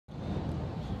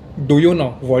Do you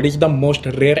know what is the most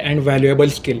rare and valuable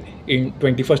skill in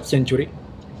 21st century?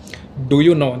 Do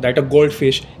you know that a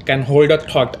goldfish can hold a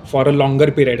thought for a longer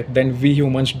period than we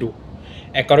humans do?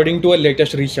 According to a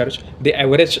latest research, the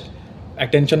average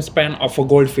attention span of a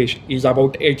goldfish is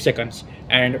about 8 seconds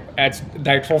and as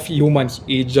that of humans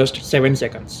is just 7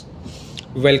 seconds.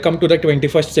 Welcome to the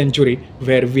 21st century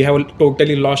where we have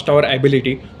totally lost our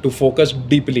ability to focus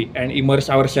deeply and immerse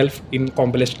ourselves in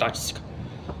complex tasks.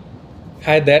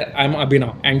 Hi there, I'm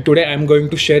Abhinav, and today I'm going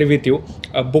to share with you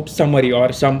a book summary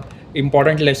or some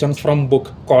important lessons from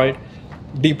book called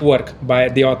Deep Work by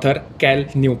the author Cal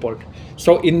Newport.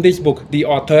 So in this book, the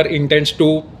author intends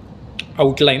to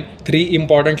outline 3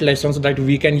 important lessons that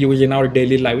we can use in our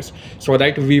daily lives so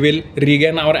that we will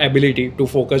regain our ability to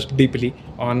focus deeply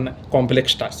on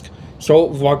complex tasks. So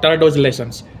what are those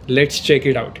lessons? Let's check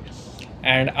it out.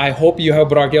 And I hope you have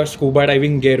brought your scuba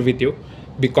diving gear with you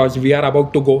because we are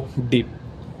about to go deep.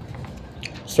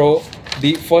 So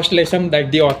the first lesson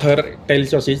that the author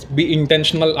tells us is be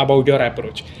intentional about your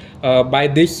approach. By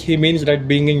this, he means that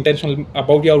being intentional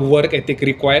about your work ethic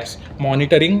requires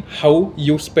monitoring how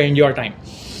you spend your time.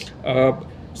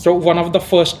 So one of the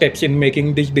first steps in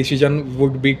making this decision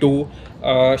would be to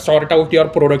sort out your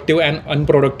productive and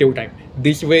unproductive time.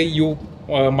 This way, you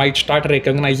might start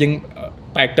recognizing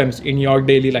patterns in your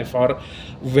daily life, or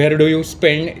where do you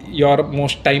spend your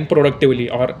most time productively,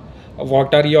 or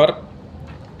what are your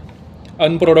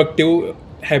unproductive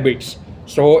habits.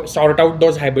 So sort out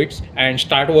those habits and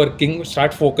start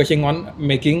focusing on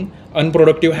making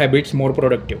unproductive habits more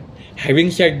productive.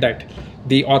 Having said that,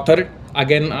 the author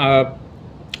again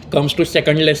comes to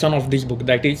second lesson of this book,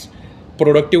 that is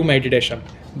productive meditation.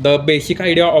 The basic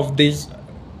idea of this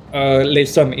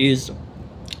lesson is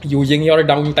using your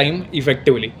downtime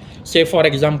effectively. Say for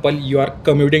example, you are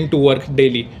commuting to work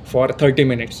daily for 30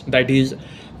 minutes. That is,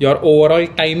 your overall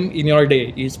time in your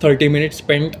day is 30 minutes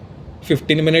spent,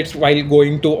 15 minutes while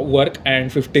going to work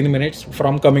and 15 minutes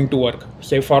from coming to work.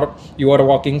 Say for you are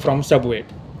walking from subway.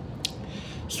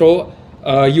 So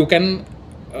you can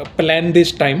plan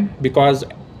this time because,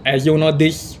 as you know,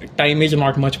 this time is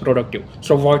not much productive.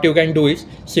 So what you can do is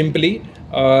simply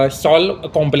solve a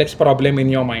complex problem in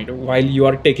your mind while you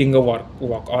are taking a walk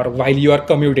or while you are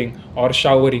commuting or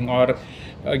showering or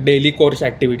daily course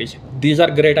activities. These are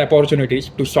great opportunities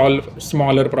to solve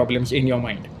smaller problems in your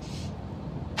mind.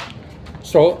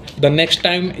 So the next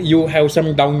time you have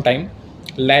some downtime,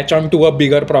 latch on to a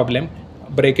bigger problem,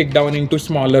 break it down into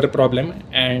smaller problem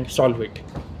and solve it.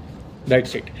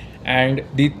 That's it. And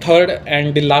the third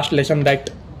and the last lesson that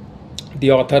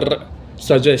the author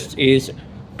suggests is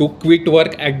to quit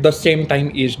work at the same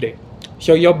time each day.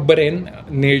 So your brain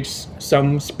needs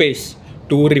some space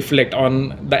to reflect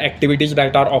on the activities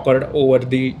that are occurred over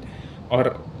the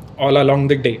or all along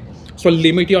the day. So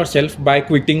limit yourself by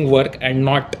quitting work and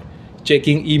not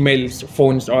checking emails,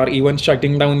 phones, or even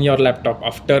shutting down your laptop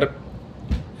after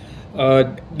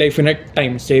definite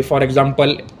time. Say for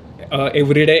example,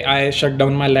 every day I shut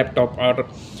down my laptop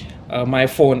or my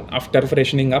phone after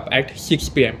freshening up at 6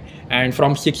 p.m. and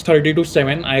from 6:30 to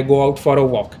 7 I go out for a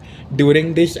walk.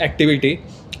 During this activity,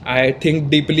 I think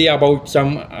deeply about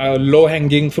some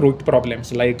low-hanging fruit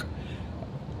problems, like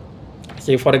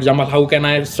say for example, how can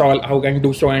I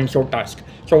do so and so task.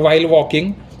 So while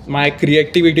walking, my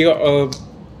creativity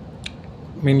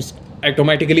means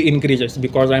automatically increases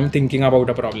because I'm thinking about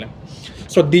a problem.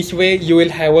 So this way you will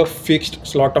have a fixed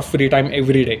slot of free time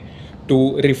every day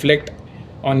to reflect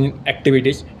on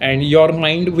activities, and your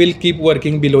mind will keep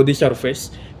working below the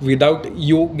surface without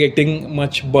you getting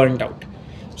much burnt out.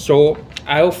 So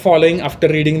after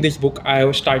reading this book, I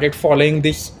have started following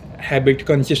this habit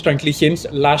consistently since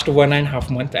last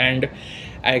 1.5 months, and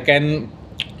I can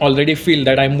already feel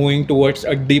that I'm moving towards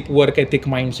a deep work ethic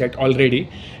mindset already,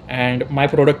 and my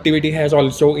productivity has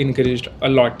also increased a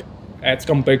lot as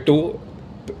compared to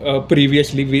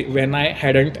previously when I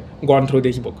hadn't gone through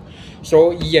this book.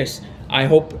 So yes, I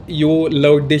hope you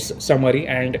loved this summary,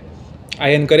 and I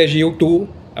encourage you to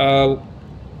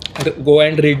go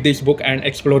and read this book and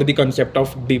explore the concept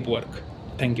of deep work.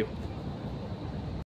 Thank you.